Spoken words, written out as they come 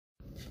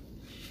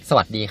ส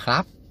วัสดีครั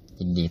บ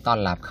ยินดีต้อน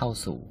รับเข้า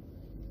สู่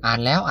อ่าน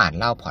แล้วอ่าน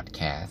เล่าพอดแ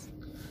ค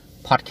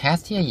ส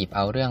ต์ที่จะหยิบเอ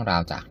าเรื่องรา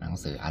วจากหนัง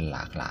สืออันหล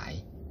ากหลาย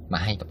มา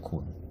ให้กับคุ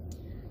ณ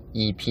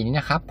EP นี้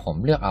นะครับผม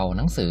เลือกเอาห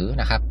นังสือ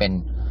นะครับเป็น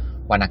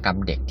วรรณกรรม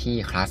เด็กที่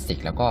คลาสสิก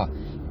แล้วก็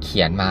เ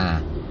ขียนมา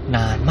น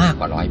านมาก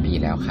กว่า100 ปี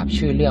แล้วครับ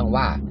ชื่อเรื่อง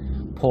ว่า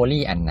โพลี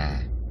แอนนา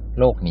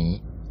โลกนี้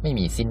ไม่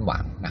มีสิ้นหวั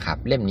งนะครับ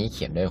เล่มนี้เ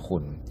ขียนโดยคุ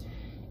ณ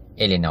เ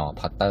อเลนอร์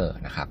พอตเตอร์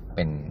นะครับเ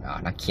ป็น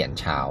นักเขียน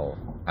ชาว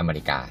อเม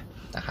ริกา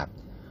นะครับ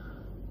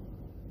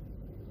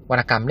วร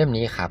รณกรรมเล่ม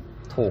นี้ครับ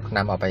ถูกน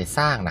ำเอาไปส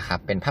ร้างนะครับ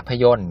เป็นภาพ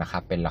ยนตร์นะครั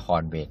บเป็นละค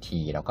รเว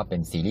ทีแล้วก็เป็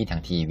นซีรีส์ทา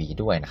งทีวี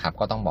ด้วยนะครับ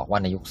ก็ต้องบอกว่า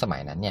ในยุคสมั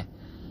ยนั้นเนี่ย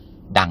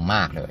ดังม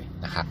ากเลย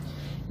นะครับ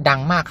ดัง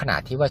มากขนา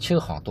ดที่ว่าชื่อ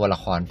ของตัวละ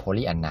ครโพ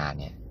ลีแอนนา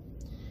เนี่ย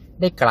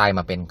ได้กลายม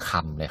าเป็นค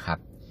ำเลยครับ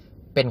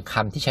เป็นค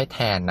ำที่ใช้แท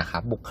นนะครั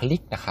บบุคลิ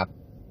กนะครับ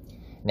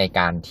ในก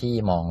ารที่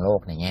มองโล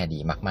กในแง่ดี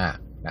มาก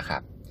ๆนะครั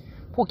บ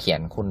ผู้เขียน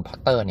คุณพอต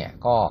เตอร์เนี่ย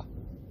ก็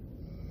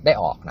ได้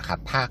ออกนะครับ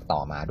ภาคต่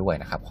อมาด้วย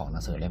นะครับของหนั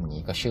งสือเล่มนี้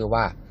ก็ชื่อ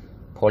ว่า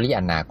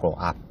Pollyanna Grow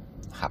Up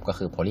ครับก็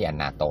คือ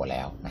Pollyanna โตแ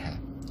ล้วนะฮะ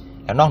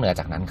แล้วนอกเหนือ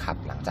จากนั้นครับ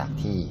หลังจาก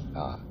ที่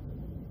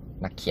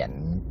นักเขียน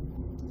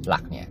หลั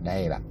กเนี่ยได้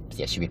แบบเ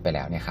สียชีวิตไปแ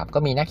ล้วเนี่ยครับก็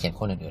มีนักเขียน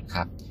คนอื่นๆค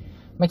รับ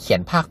มาเขีย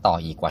นภาคต่อ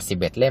อีกกว่า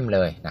11เล่มเล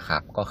ยนะครั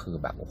บก็คือ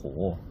แบบโอ้โห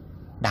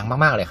ดัง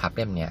มากๆเลยครับเ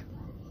ล่มเนี้ย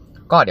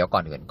ก็เดี๋ยวก่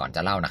อนจ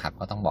ะเล่านะครับ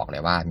ก็ต้องบอกเล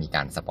ยว่ามีก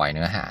ารสปอยเ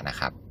นื้อหานะ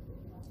ครับ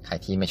ใคร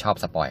ที่ไม่ชอบ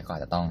สปอยก็อา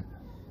จจะต้อง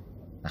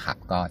นะครับ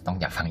ก็ต้อง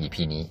อย่าฟัง EP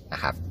นี้นะ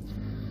ครับ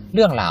เ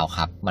รื่องราวค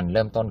รับมันเ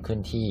ริ่มต้นขึ้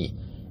นที่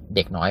เ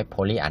ด็กน้อยโพ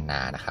ลีแอนน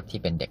านะครับที่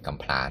เป็นเด็กก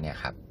ำพร้าเนี่ย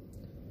ครับ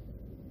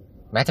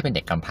แม้จะเป็นเ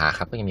ด็กกำพร้าค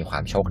รับก็ยังมีควา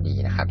มโชคดี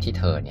นะครับที่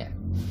เธอเนี่ย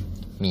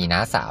มีน้า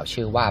สาว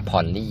ชื่อว่าพอ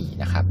ลลี่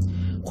นะครับ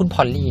คุณพ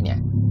อลลี่เนี่ย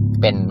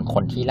เป็นค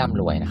นที่ร่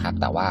ำรวยนะครับ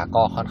แต่ว่า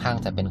ก็ค่อนข้าง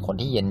จะเป็นคน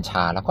ที่เย็นช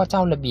าแล้วก็เจ้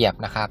าระเบียบ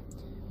นะครับ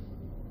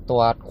ตั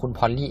วคุณพ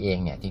อลลี่เอง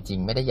เนี่ยจริง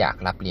ๆไม่ได้อยาก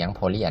รับเลี้ยงโพ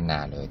ลีแอนนา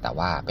เลยแต่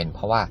ว่าเป็นเพ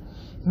ราะว่า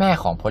แม่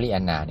ของโพลีแอ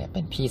นนาเนี่ยเ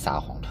ป็นพี่สาว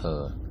ของเธอ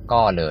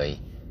ก็เลย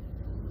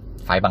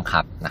ไฟบัง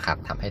คับนะครับ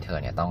ทำให้เธอ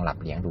เนี่ยต้องรับ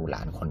เลี้ยงดูหล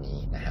านคนนี้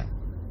นะฮะ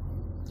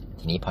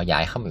ทีนี้พอย้า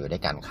ยเข้ามาอยู่ด้ว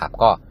ยกันครับ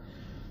ก็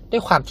ด้ว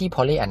ยความที่โพ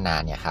ลีแอนนา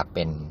เนี่ยครับเ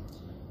ป็น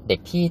เด็ก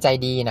ที่ใจ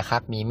ดีนะครั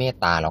บมีเมต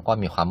ตาแล้วก็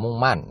มีความมุ่ง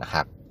มั่นนะค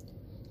รับ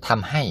ท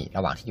ำให้ร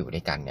ะหว่างที่อยู่ด้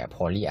วยกันเนี่ยโพ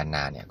ลีแอนน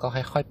าเนี่ยก็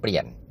ค่อยๆเปลี่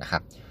ยนนะครั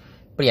บ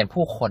เปลี่ยน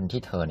ผู้คน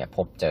ที่เธอเนี่ยพ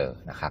บเจอ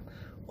นะครับ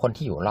คน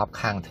ที่อยู่รอบ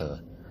ข้างเธอ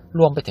ร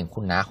วมไปถึงคุ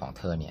ณน้าของ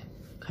เธอเนี่ย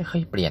ค่อ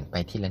ยๆเปลี่ยนไป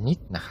ทีละนิด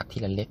นะครับที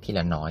ละเล็กทีล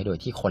ะน้อยโดย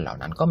ที่คนเหล่า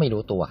นั้นก็ไม่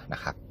รู้ตัวนะ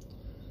ครับ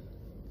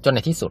จนใ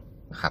นที่สุด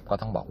นะครับก็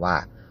ต้องบอกว่า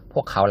พ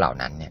วกเขาเหล่า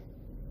นั้นเนี่ย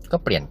ก็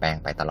เปลี่ยนแปลง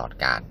ไปตลอด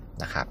กาล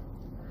นะครับ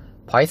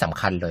พอยต์สำ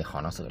คัญเลยของ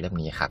หนังสือเล่ม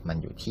นี้ครับมัน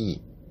อยู่ที่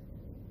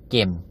เก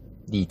ม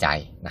ดีใจ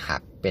นะครั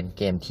บเป็นเ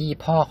กมที่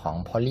พ่อของ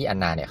พอลลี่แอน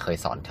นาเนี่ยเคย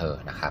สอนเธอ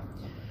นะครับ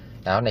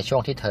แล้วในช่ว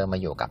งที่เธอมา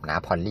อยู่กับน้า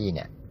พอลลี่เ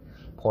นี่ย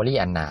พอลลี่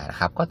แอนนานะ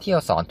ครับก็เที่ยว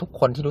สอนทุก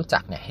คนที่รู้จั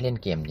กเนี่ยให้เล่น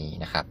เกมนี้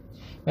นะครับ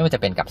ไม่ว่าจะ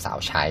เป็นกับสาว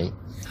ใช้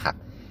ครับ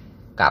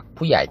กับ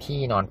ผู้ใหญ่ที่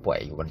นอนป่วย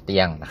อยู่บนเตี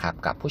ยงนะครับ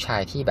กับผู้ชา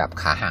ยที่แบบ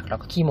ขาหักแล้ว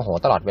ก็ขี้โมโห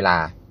ตลอดเวลา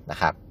นะ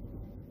ครับ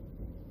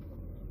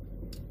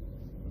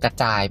กระ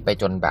จายไป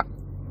จนแบบ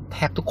แท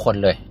บทุกคน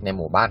เลยในห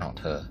มู่บ้านของ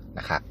เธอ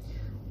นะครับ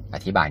อ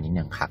ธิบายนิด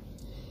นึงครับ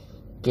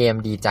เกม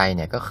ดีใจเ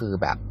นี่ยก็คือ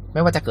แบบไ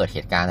ม่ว่าจะเกิดเห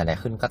ตุการณ์อะไร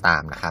ขึ้นก็ตา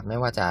มนะครับไม่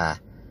ว่าจะ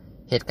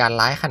เหตุการณ์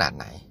ร้ายขนาด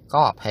ไหน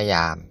ก็พยาย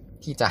าม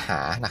ที่จะหา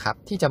นะครับ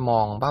ที่จะม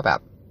องว่าแบบ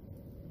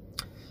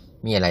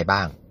มีอะไรบ้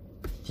าง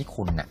ที่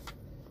คุณน่ะ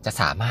จะ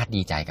สามารถ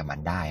ดีใจกับมัน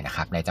ได้นะค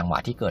รับในจังหวะ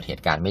ที่เกิดเห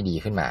ตุการณ์ไม่ดี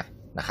ขึ้นมา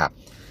นะครับ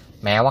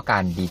แม้ว่ากา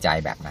รดีใจ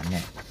แบบนั้นเ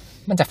นี่ย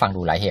มันจะฟัง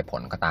ดูไร้เหตุผ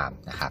ลก็ตาม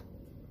นะครับ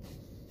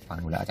ฟัง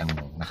ดูแล้วอาจจะง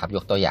งนะครับย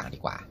กตัวอย่างดี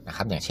กว่านะค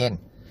รับอย่างเช่น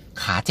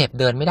ขาเจ็บ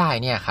เดินไม่ได้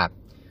เนี่ยครับ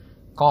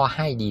ก็ใ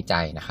ห้ดีใจ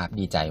นะครับ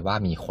ดีใจว่า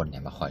มีคนเนี่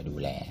ยมาคอยดู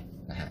แล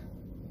นะฮะ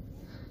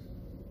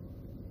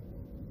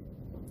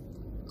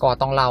ก็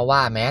ต้องเล่าว่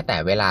าแม้แต่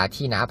เวลา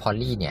ที่น้าพอล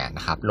ลี่เนี่ยน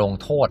ะครับลง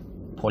โทษ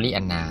โพลีแอ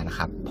นนานะค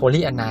รับโพลี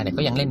แอนนาเนี่ย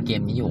ก็ยังเล่นเก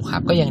มนี้อยู่ครั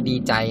บก็ยังดี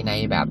ใจใน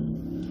แบบ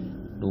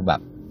ดูแบ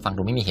บฟัง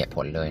ดูไม่มีเหตุผ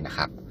ลเลยนะค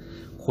รับ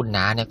คุณ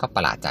น้าเนี่ยก็ปร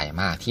ะหลาดใจ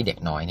มากที่เด็ก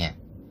น้อยเนี่ย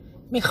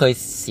ไม่เคย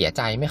เสียใ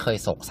จไม่เคย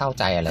โศกเศร้า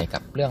ใจอะไรกั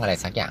บเรื่องอะไร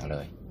สักอย่างเล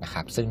ยนะค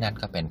รับซึ่งนั่น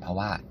ก็เป็นเพราะ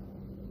ว่า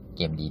เ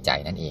กมดีใจ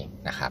นั่นเอง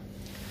นะครับ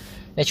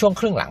ในช่วง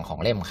ครึ่งหลังของ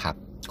เล่มครับ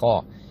ก็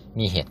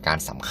มีเหตุการ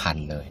ณ์สำคัญ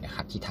เลยนะค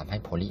รับที่ทำให้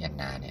โพลีแอน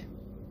นาเนี่ย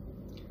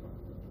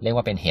เรียก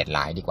ว่าเป็นเหตุ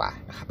ร้ายดีกว่า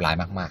นะครับร้าย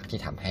มากๆที่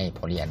ทำให้โพ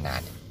ลีแอนนา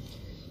เนี่ย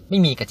ไม่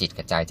มีกระจิตก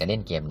ระใจจะเล่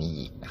นเกมนี้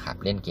อีกนะครับ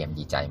เล่นเกม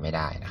ดีใจไม่ไ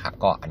ด้นะครับ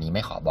ก็อันนี้ไ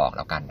ม่ขอบอกแ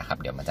ล้วกันนะครับ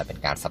เดี๋ยวมันจะเป็น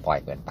การสปอย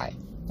เกินไป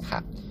นะครั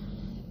บ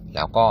แ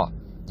ล้วก็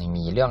ยัง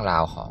มีเรื่องรา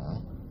วของ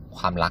ค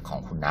วามรักขอ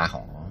งคุณน้าข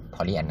องพ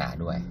อลลี่แอนนา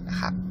ด้วยนะ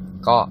ครับ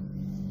ก็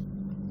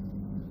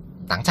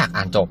หลังจาก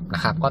อ่านจบน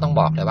ะครับก็ต้อง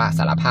บอกเลยว่าส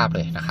ารภาพเล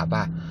ยนะครับ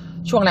ว่า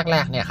ช่วงแร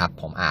กๆเนี่ยครับ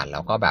ผมอ่านแล้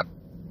วก็แบบ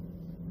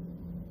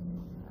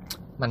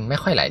มันไม่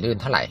ค่อยไหลลื่น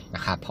เท่าไหร่น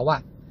ะครับเพราะว่า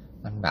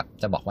มันแบบ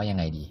จะบอกว่ายัง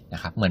ไงดีนะ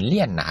ครับเหมือนเ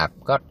ลี่ยนนะครับ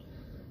ก็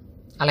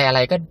อะไร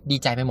ก็ดี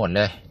ใจไปหมดเ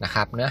ลยนะค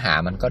รับเนื้อหา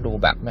มันก็ดู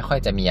แบบไม่ค่อย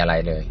จะมีอะไร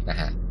เลยนะ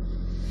ฮะ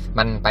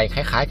มันไปค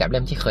ล้ายๆกับเ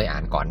ล่มที่เคยอ่า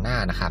นก่อนหน้า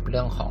นะครับเ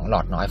รื่องของหล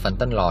อดน้อยฟันเ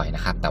ติลลอยน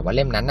ะครับแต่ว่าเ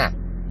ล่มนั้นน่ะ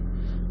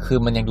คือ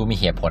มันยังดูมี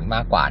เหตุผลม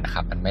ากกว่านะค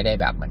รับมันไม่ได้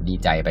แบบเหมือนดี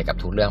ใจไปกับ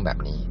ทุกเรื่องแบบ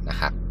นี้นะ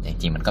ครับจ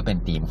ริงๆมันก็เป็น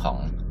ธีมของ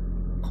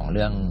ของเ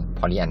รื่องพ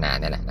อลลี่แอนนา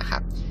เนี่ยแหละนะครั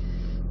บ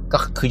ก็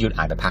คือหยุด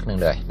อ่านไปพักนึง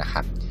เลยนะค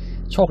รับ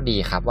โชคดี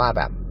ครับว่าแ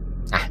บบ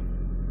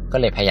ก็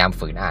เลยพยายาม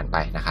ฝืนอ่านไป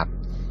นะครับ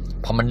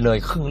พอมันเลย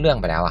ครึ่งเรื่อง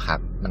ไปแล้วครับ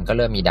มันก็เ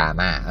ริ่มมีดรา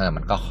ม่า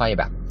มันก็ค่อย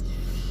แบบ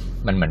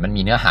มันเหมือนมัน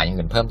มีเนื้อหาอย่าง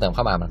อื่นเพิ่มเติมเ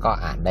ข้ามามันก็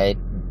อ่านไ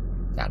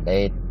ด้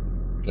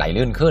ไหล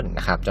ลื่นขึ้น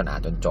นะครับจนอ่า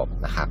นจนจบ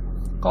นะครับ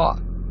ก็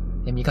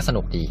ยังมีก็ส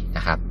นุกดีน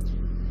ะครับ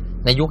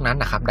ในยุคนั้น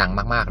นะครับดัง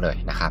มากๆเลย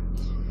นะครับ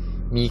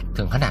มี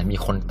ถึงขนาดมี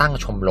คนตั้ง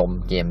ชมรม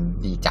เกม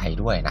ดีใจ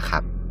ด้วยนะครั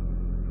บ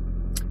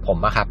ผม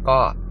นะครับก็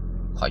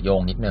ขอโย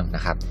งนิดนึงน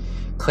ะครับ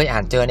เคยอ่า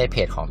นเจอในเพ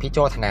จของพี่โจ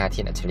ธนาทิ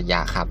นอัจฉริยะ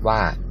ครับว่า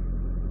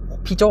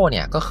พี่โจเ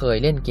นี่ยก็เคย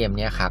เล่นเกม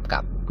นี้ครับกั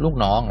บลูก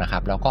น้องนะครั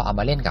บแล้วก็เอา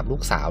มาเล่นกับลู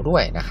กสาวด้ว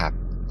ยนะครับ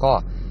ก็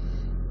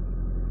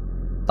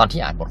ตอนที่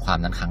อ่านบทความ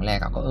นั้นครั้งแรก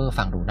ก็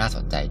ฟังดูน่าส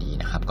นใจดี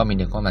นะครับก็มี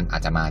นึกว่ามันอา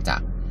จจะ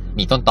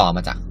มีต้นตอม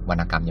าจากวร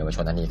รณกรรมเยาวช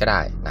นอันนี้ก็ไ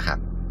ด้นะครับ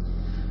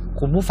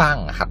คุณผู้ฟัง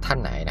นะครับท่าน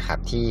ไหนนะครับ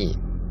ที่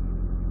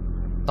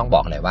ต้องบ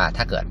อกเลยว่า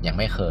ถ้าเกิดยัง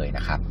ไม่เคยน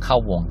ะครับเข้า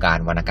วงการ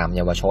วรรณกรรมเ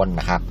ยาวชน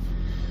นะครับ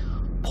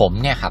ผม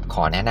เนี่ยครับข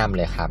อแนะนำเ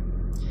ลยครับ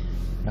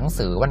หนัง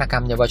สือวรรณกร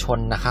รมเยาวชน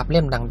นะครับเ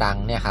ล่มดัง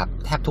ๆเนี่ยครับ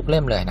แทบทุกเ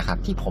ล่มเลยนะครับ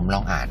ที่ผมล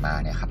องอ่านมา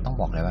เนี่ยครับต้อง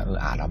บอกเลยว่า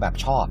อ่านแล้วแบบ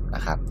ชอบน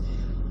ะครับ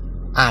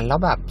อ่านแล้ว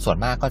แบบส่วน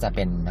มากก็จะเ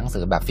ป็นหนังสื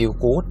อแบบฟีล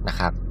กู๊ดนะ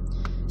ครับ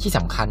ที่ส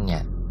ำคัญเนี่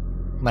ย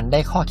มันได้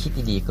ข้อคิด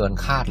ดีๆเกิน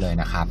คาดเลย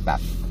นะครับแบบ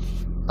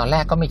ตอนแร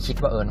กก็ไม่คิด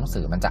ว่าหนังสื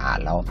อมันจะอ่าน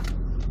แล้ว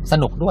ส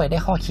นุกด้วยได้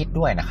ข้อคิด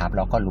ด้วยนะครับแ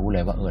ล้วก็รู้เล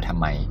ยว่าทำ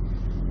ไม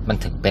มัน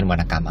ถึงเป็นวร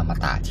รณกรรมอม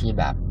ตะที่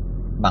แบบ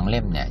บางเ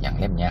ล่มเนี่ยอย่าง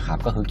เล่มนี้ครับ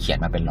ก็คือเขียน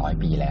มาเป็น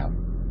100 ปีแล้ว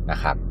นะ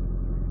ครับ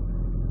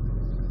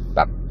แบ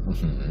บ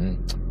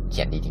เ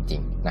ขียนดีจริ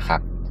งๆนะครั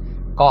บ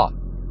ก็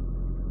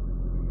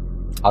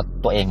เอา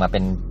ตัวเองมาเป็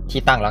น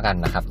ที่ตั้งแล้วกัน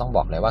นะครับต้องบ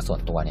อกเลยว่าส่ว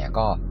นตัวเนี่ย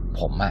ก็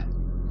ผม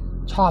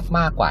ชอบม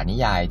ากกว่านิ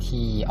ยาย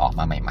ที่ออก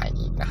มาใหม่ๆ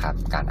อีกนะครับ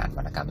การอ่านว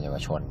รรณกรรมเยาว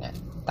ชนเนี่ย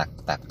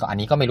แต่ก็อัน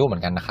นี้ก็ไม่รู้เหมือ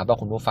นกันนะครับว่า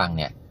คุณผู้ฟัง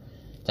เนี่ย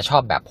จะชอ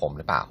บแบบผมห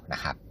รือเปล่านะ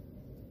ครับ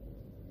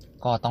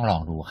ก็ต้องลอ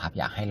งดูครับ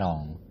อยากให้ลอง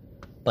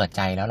เปิดใ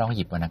จแล้วลองห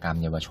ยิบวรรณกรรม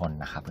เยาวชน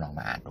นะครับลองม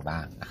าอ่านดูบ้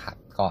างนะครับ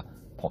ก็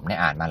ผมได้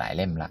อ่านมาหลายเ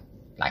ล่มละ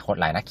หลายคน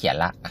หลายนักเขียน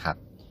ละนะครับ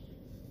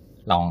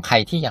ลองใคร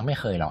ที่ยังไม่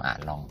เคยลองอ่าน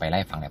ลองไปไล่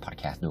ฟังในพอด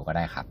แคสต์ดูก็ไ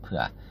ด้ครับเผื่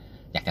อ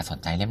อยากจะสน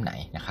ใจเล่มไหน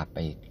นะครับไป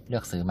เลื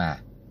อกซื้อมา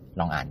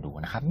ลองอ่านดู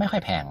นะครับไม่ค่อ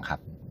ยแพงครับ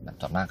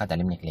ส่วนมากก็จะเ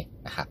ล่มเล็ก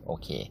ๆนะครับโอ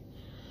เค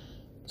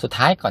สุด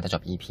ท้ายก่อนจะจ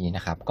บ EP น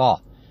ะครับก็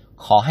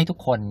ขอให้ทุก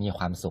คนมีค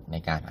วามสุขใน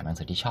การอ่านหนัง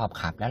สือที่ชอบ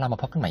ครับแล้วเรามา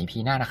พบกันใหม่ EP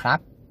หน้านะครับ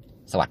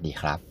สวัสดี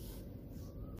ครับ